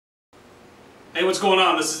Hey, what's going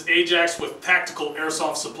on? This is Ajax with Tactical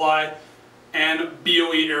Airsoft Supply and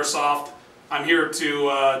BOE Airsoft. I'm here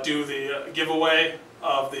to do the giveaway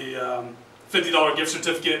of the $50 gift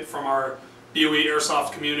certificate from our BOE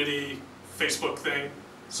Airsoft community Facebook thing.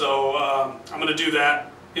 So I'm going to do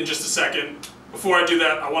that in just a second. Before I do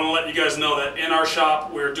that, I want to let you guys know that in our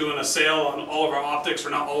shop we're doing a sale on all of our optics, or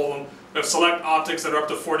not all of them. We have select optics that are up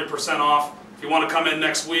to 40% off. If you want to come in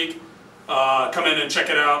next week, come in and check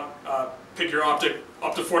it out. Pick your optic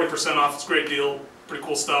up to 40% off. It's a great deal, pretty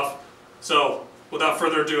cool stuff. So without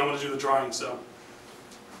further ado, I'm going to do the drawing. So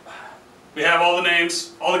we have all the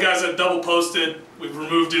names, all the guys that double posted. We've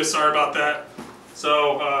removed you, sorry about that.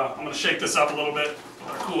 So I'm going to shake this up a little bit with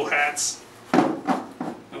our cool hats, and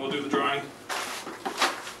we'll do the drawing.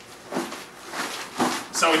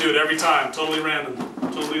 That's how we do it every time, totally random,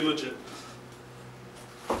 totally legit.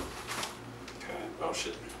 Okay, oh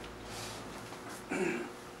shit.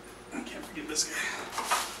 I can't forget this guy.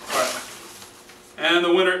 Alright. And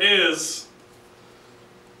the winner is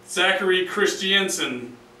Zachary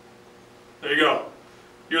Christiansen. There you go.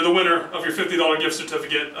 You're the winner of your $50 gift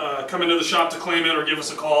certificate. Come into the shop to claim it or give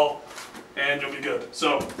us a call and you'll be good.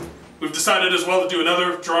 So we've decided as well to do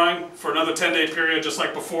another drawing for another 10-day period just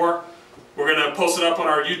like before. We're going to post it up on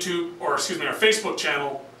our YouTube, or excuse me, our Facebook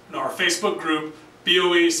channel, our Facebook group,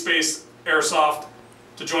 BOE Airsoft,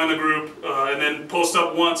 to join the group, and then post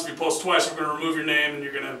up once. If you post twice, we're going to remove your name and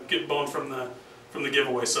you're going to get boned from the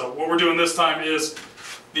giveaway. So what we're doing this time is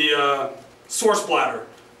the source bladder.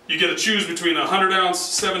 You get to choose between a 100 ounce,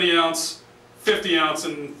 70 ounce, 50 ounce,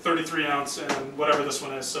 and 33 ounce, and whatever this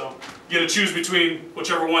one is. So you get to choose between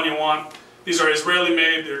whichever one you want. These are Israeli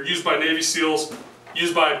made. They're used by Navy SEALs,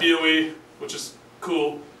 used by BOE, which is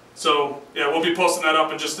cool. So yeah, we'll be posting that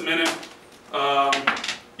up in just a minute.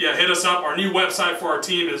 Yeah, hit us up. Our new website for our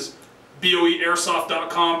team is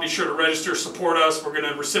boeairsoft.com. Be sure to register, support us. We're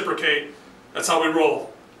going to reciprocate. That's how we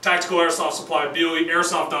roll. Tactical Airsoft Supply,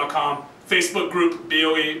 boeairsoft.com. Facebook group,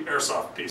 BOE Airsoft. Peace.